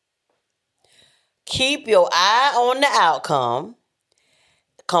 Keep your eye on the outcome.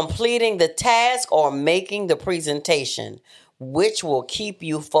 Completing the task or making the presentation, which will keep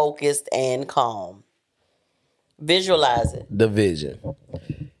you focused and calm. Visualize it. The vision.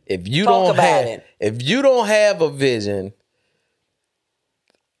 If you don't have a vision,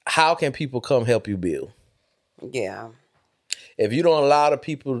 how can people come help you build? Yeah. If you don't allow the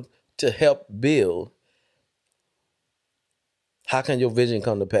people to help build, how can your vision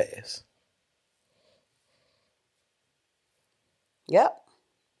come to pass? Yep.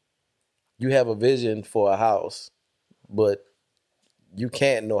 You have a vision for a house, but you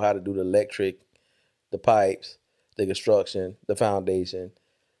can't know how to do the electric, the pipes, the construction, the foundation,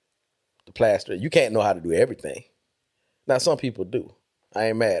 the plaster. You can't know how to do everything. Now, some people do. I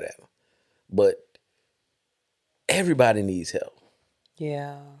ain't mad at them. But everybody needs help.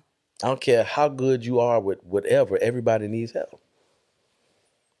 Yeah. I don't care how good you are with whatever. Everybody needs help.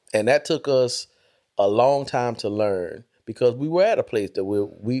 And that took us a long time to learn. Because we were at a place that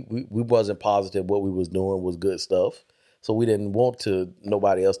we wasn't positive what we was doing was good stuff. So we didn't want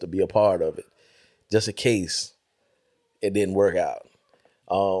nobody else to be a part of it. Just in case it didn't work out.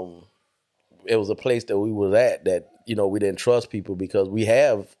 It was a place that we was at that, we didn't trust people because we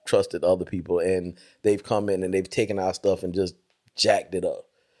have trusted other people and they've come in and they've taken our stuff and just jacked it up.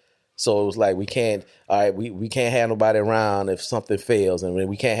 So it was like we can't have nobody around if something fails, and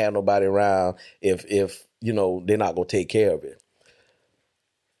we can't have nobody around if they're not going to take care of it.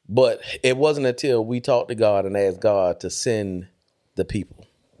 But it wasn't until we talked to God and asked God to send the people.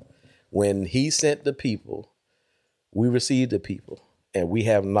 When he sent the people, we received the people, and we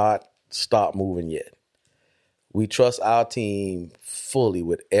have not stopped moving yet. We trust our team fully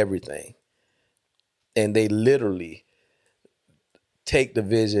with everything. And they literally take the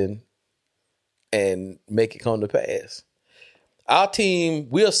vision and make it come to pass. Our team,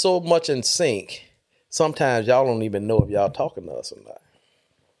 we are so much in sync. Sometimes y'all don't even know if y'all talking to us or not.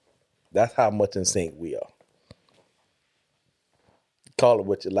 That's how much in sync we are. Call it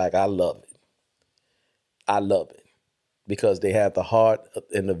what you like. I love it. I love it. because they have the heart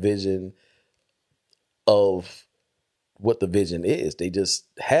and the vision of what the vision is. They just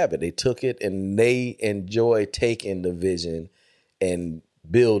have it. They took it and they enjoy taking the vision and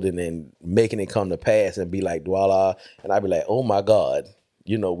building and making it come to pass and be like, voila. And I'd be like, oh my God.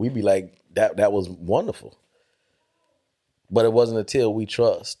 We'd be like, that was wonderful. But it wasn't until we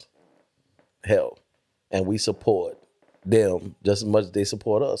trust help and we support them just as much as they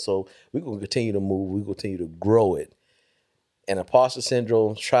support us. So we're going to continue to move. We're going to continue to grow it. And imposter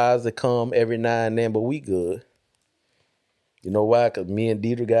syndrome tries to come every now and then, but we good. You know why? Because me and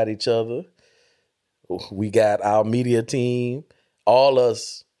Deidre got each other. We got our media team. All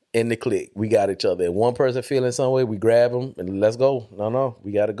us in the clique. We got each other. And one person feeling some way, we grab them and let's go. No,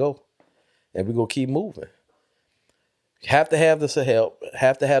 we got to go. And we're going to keep moving. Have to have the help.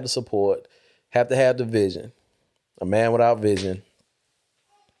 Have to have the support. Have to have the vision. A man without vision.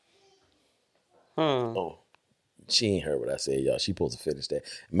 Oh, she ain't heard what I said, y'all. She supposed to finish that.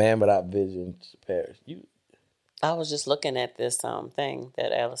 Man without vision perish. I was just looking at this thing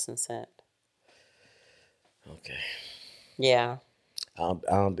that Allison sent. Okay. Yeah. I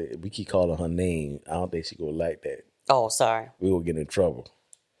don't we keep calling her name. I don't think she gonna like that. Oh, sorry. We will get in trouble.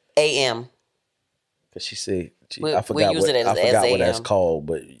 AM. Cause she said I forgot what that's called,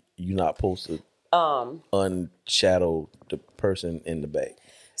 but you're not supposed to unshadow the person in the back.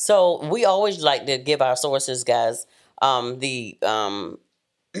 So we always like to give our sources, guys. The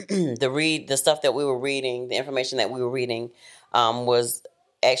stuff that we were reading, the information that we were reading, was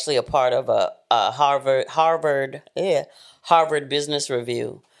actually a part of a Harvard Business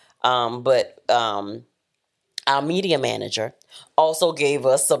Review. But our media manager also gave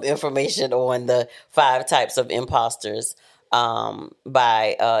us some information on the 5 types of imposters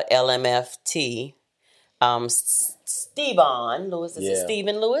by LMFT. Stevan Lewis. Is it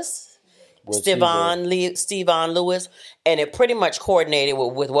Stephen Lewis? Stevan Lewis. And it pretty much coordinated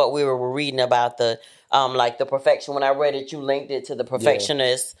with what we were reading about the like the perfection. When I read it, you linked it to the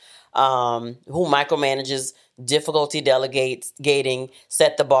perfectionist who micromanages, difficulty delegating,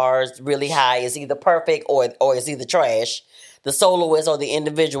 set the bars really high, is either perfect or is either trash. The soloist or the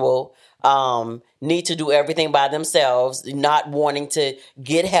individual need to do everything by themselves, not wanting to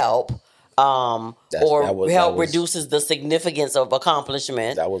get help. Reduces the significance of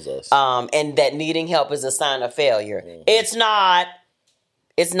accomplishment. That was us. And that needing help is a sign of failure. Mm-hmm. It's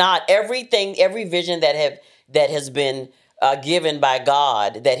not everything. Every vision that has been given by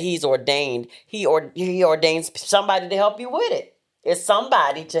God that He's ordained. He ordains somebody to help you with it. It's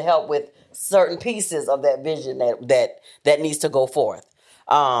somebody to help with certain pieces of that vision that needs to go forth.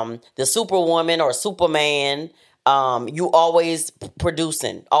 The superwoman or superman. You always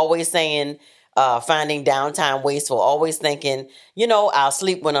producing, always saying, finding downtime wasteful, always thinking, I'll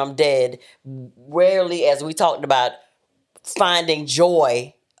sleep when I'm dead. Rarely, as we talked about, finding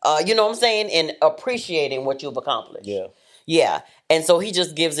joy, you know what I'm saying, and appreciating what you've accomplished. Yeah. And so he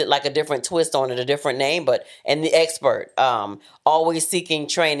just gives it like a different twist on it, a different name, and the expert, always seeking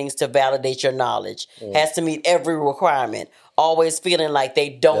trainings to validate your knowledge, has to meet every requirement, always feeling like they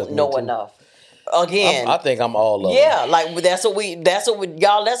don't know enough. Again, I think I'm all of them. Like that's what we were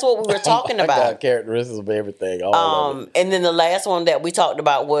talking about. I got characteristics of everything. All of it. And then the last one that we talked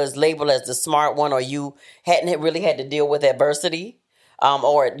about was labeled as the smart one, or you hadn't really had to deal with adversity,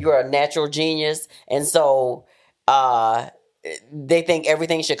 or you're a natural genius, and so they think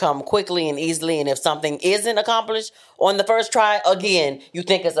everything should come quickly and easily, and if something isn't accomplished on the first try, again, you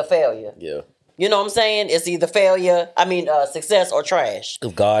think it's a failure. Yeah. You know what I'm saying? It's either success or trash.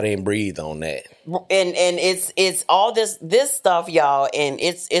 Because God ain't breathed on that. And it's all this stuff, y'all, and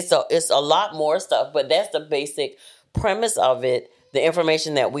it's a lot more stuff, but that's the basic premise of it, the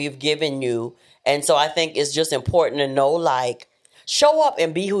information that we've given you. And so I think it's just important to know, like, show up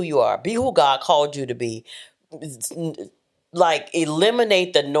and be who you are. Be who God called you to be. Like,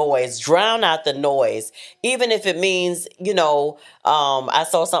 eliminate the noise, drown out the noise, even if it means, I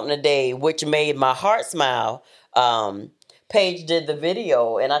saw something today which made my heart smile. Paige did the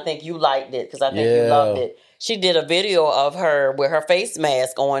video, and I think you liked it because I think you loved it. She did a video of her with her face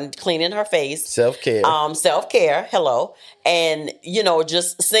mask on, cleaning her face. Self-care. Self-care, hello. And,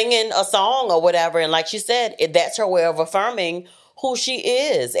 just singing a song or whatever. And like she said, that's her way of affirming who she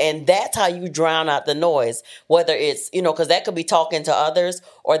is, and that's how you drown out the noise. Whether it's because that could be talking to others,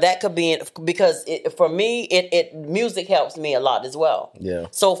 or that could be for me, music helps me a lot as well. Yeah.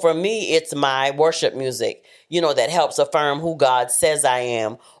 So for me, it's my worship music, that helps affirm who God says I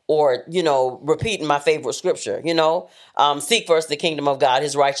am, or, repeating my favorite scripture, seek first the kingdom of God,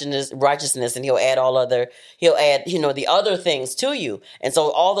 his righteousness, and he'll add, the other things to you. And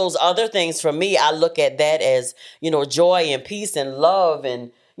so all those other things for me, I look at that as, joy and peace and love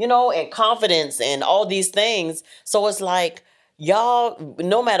and, and confidence and all these things. So it's like, y'all,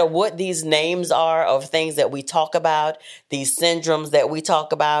 no matter what these names are of things that we talk about, these syndromes that we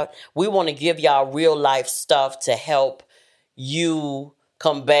talk about, we want to give y'all real life stuff to help you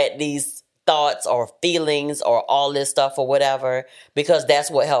combat these thoughts or feelings or all this stuff or whatever, because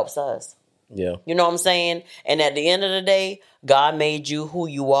that's what helps us. Yeah. You know what I'm saying? And at the end of the day, God made you who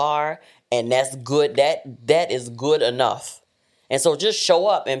you are, and that's good. That is good enough. And so just show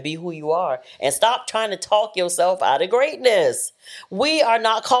up and be who you are and stop trying to talk yourself out of greatness. We are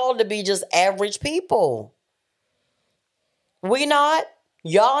not called to be just average people. We not.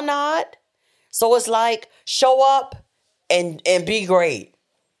 Y'all not. So it's like, show up and be great.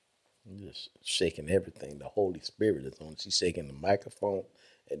 Just shaking everything. The Holy Spirit is on. She's shaking the microphone,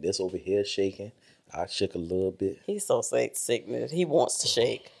 and this over here shaking. I shook a little bit. He's so sick that he wants to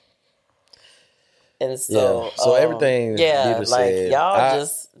shake. And so, so everything Dita said, y'all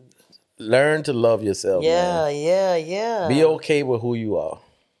just learn to love yourself. Yeah. Be okay with who you are.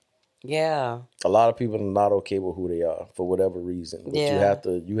 Yeah. A lot of people are not okay with who they are for whatever reason. But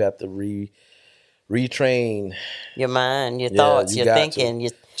you have to retrain your mind, your thoughts, your thinking,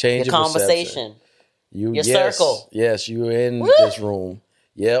 your conversation, your circle. Yes, you were in this room.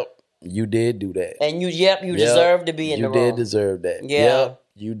 Yep, you did do that. And you deserve to be in the room. You did deserve that. Yeah. Yep.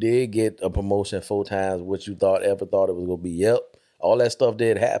 You did get a promotion 4 times what you ever thought it was going to be. Yep. All that stuff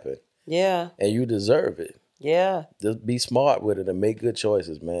did happen. Yeah. And you deserve it. Yeah. Just be smart with it and make good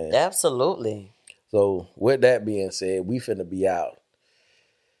choices, man. Absolutely. So with that being said, we finna be out.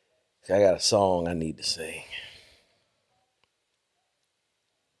 I got a song I need to sing.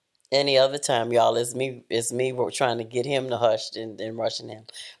 Any other time, y'all, it's me. We're trying to get him to hush and rushing him.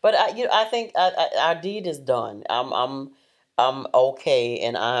 But I think our deed is done. I'm okay,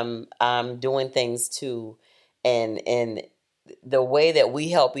 and I'm doing things too, and the way that we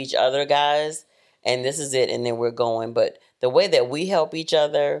help each other, guys, and this is it, and then we're going. But the way that we help each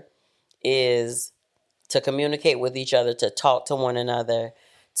other is to communicate with each other, to talk to one another,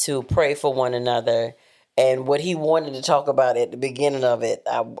 to pray for one another. And what he wanted to talk about at the beginning of it,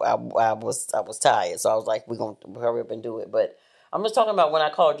 I was tired, so I was like, we're gonna hurry up and do it. But I'm just talking about when I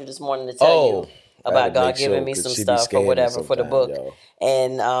called you this morning to tell you about God giving me some stuff or whatever for the book. Y'all.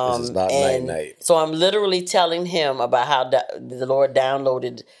 And this is not night. So I'm literally telling him about how the Lord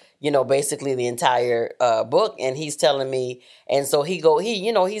downloaded, basically the entire book, and he's telling me, and so he's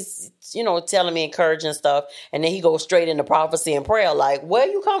telling me encouraging stuff, and then he goes straight into prophecy and prayer, like, where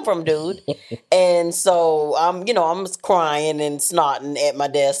you come from, dude? And so I'm crying and snotting at my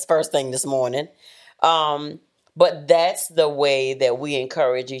desk first thing this morning. But that's the way that we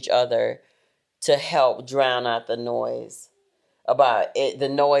encourage each other to help drown out the noise about it, the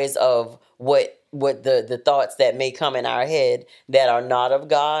noise of what the thoughts that may come in our head that are not of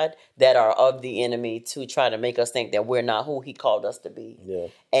God, that are of the enemy, to try to make us think that we're not who he called us to be. Yeah.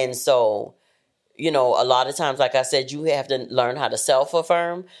 And so, a lot of times, like I said, you have to learn how to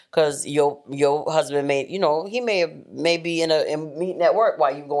self-affirm, because your husband may be in a meeting at work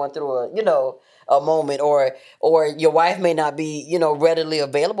while you're going through a moment, or your wife may not be, readily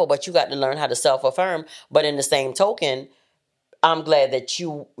available, but you got to learn how to self-affirm. But in the same token, I'm glad that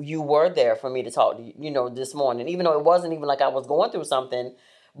you were there for me to talk to you, this morning, even though it wasn't even like I was going through something,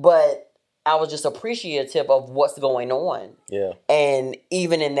 but I was just appreciative of what's going on. Yeah. And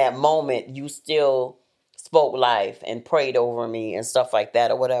even in that moment, you still spoke life and prayed over me and stuff like that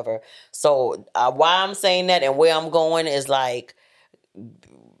or whatever. So why I'm saying that and where I'm going is like,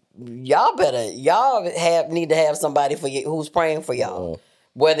 y'all need to have somebody for you who's praying for y'all.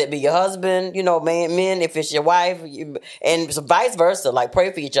 Whether it be your husband, men, if it's your wife, and vice versa, like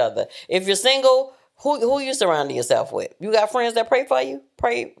pray for each other. If you're single, who you surrounding yourself with? You got friends that pray for you?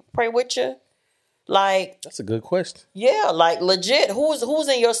 Pray with you? Like, that's a good question. Yeah, like legit, who's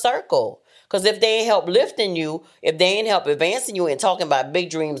in your circle? Because if they ain't help lifting you, if they ain't help advancing you and talking about big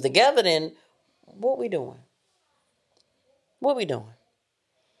dreams together, then what we doing? What we doing?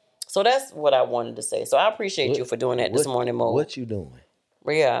 So that's what I wanted to say. So I appreciate you for doing that this morning, Mo. What you doing?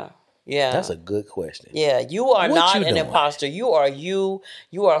 Yeah. That's a good question. Yeah, you are not an imposter. You are you.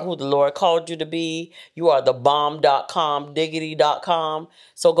 You are who the Lord called you to be. You are the bomb.com, diggity.com.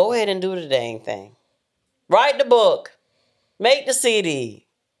 So go ahead and do the dang thing. Write the book. Make the CD.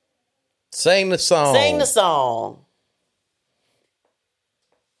 Sing the song.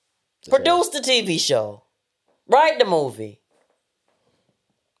 Produce the TV show. Write the movie.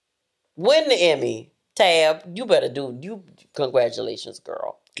 Win the Emmy. Tab, you better do. Congratulations,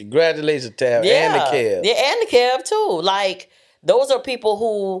 girl. Congratulations, Tab, and the Kev. Yeah, and the Kev too. Like, those are people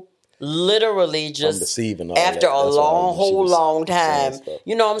who literally just after a long time,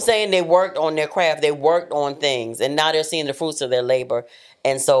 you know what I'm saying? They worked on their craft. They worked on things, and now they're seeing the fruits of their labor.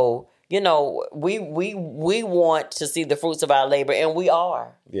 And so, you know, we want to see the fruits of our labor, and we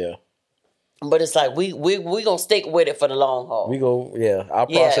are. Yeah. But it's like we gonna stick with it for the long haul. Our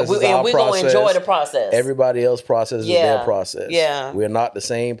process is our we're process. Gonna enjoy the process. Everybody else's process is their process. Yeah, we're not the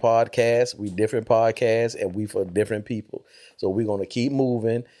same podcast. We different podcasts, and we for different people. So we're gonna keep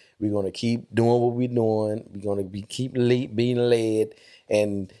moving. We're gonna keep doing what we're doing. We're gonna keep being led,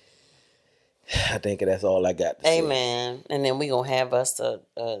 and I think that's all I got to say. Amen. And then we gonna have us a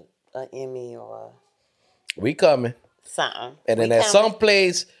Emmy or we coming something, and then at some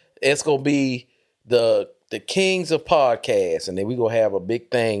place. It's going to be the kings of podcasts, and then we're going to have a big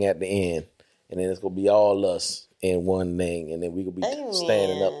thing at the end, and then it's going to be all us in one thing, and then we're going to be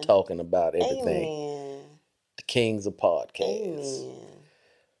standing up talking about everything. Amen. The kings of podcasts. Amen.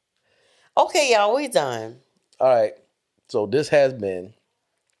 Okay, y'all, we done. All right. So this has been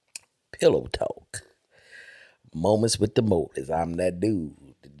Pillow Talk. Moments with the Mobleys. I'm that dude,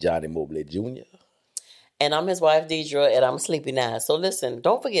 Johnny Mobley Jr., and I'm his wife, Deidre, and I'm sleepy now. So listen,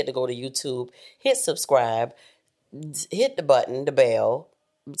 don't forget to go to YouTube, hit subscribe, hit the button, the bell,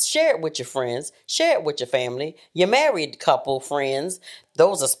 share it with your friends, share it with your family, your married couple friends,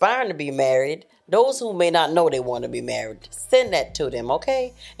 those aspiring to be married, those who may not know they want to be married. Send that to them,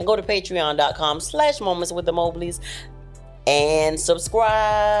 okay? And go to patreon.com/Moments with the Mobleys and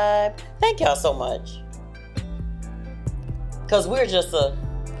subscribe. Thank y'all so much. Because we're just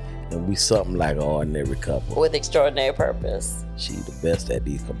and we something like an ordinary couple. With extraordinary purpose. She the best at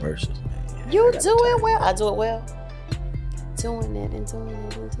these commercials, man. You do it well. I do it well. Doing it and doing it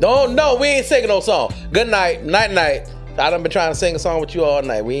and doing it. No, we ain't singing no song. Good night. Night. I done been trying to sing a song with you all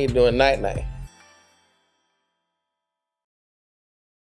night. We ain't doing night.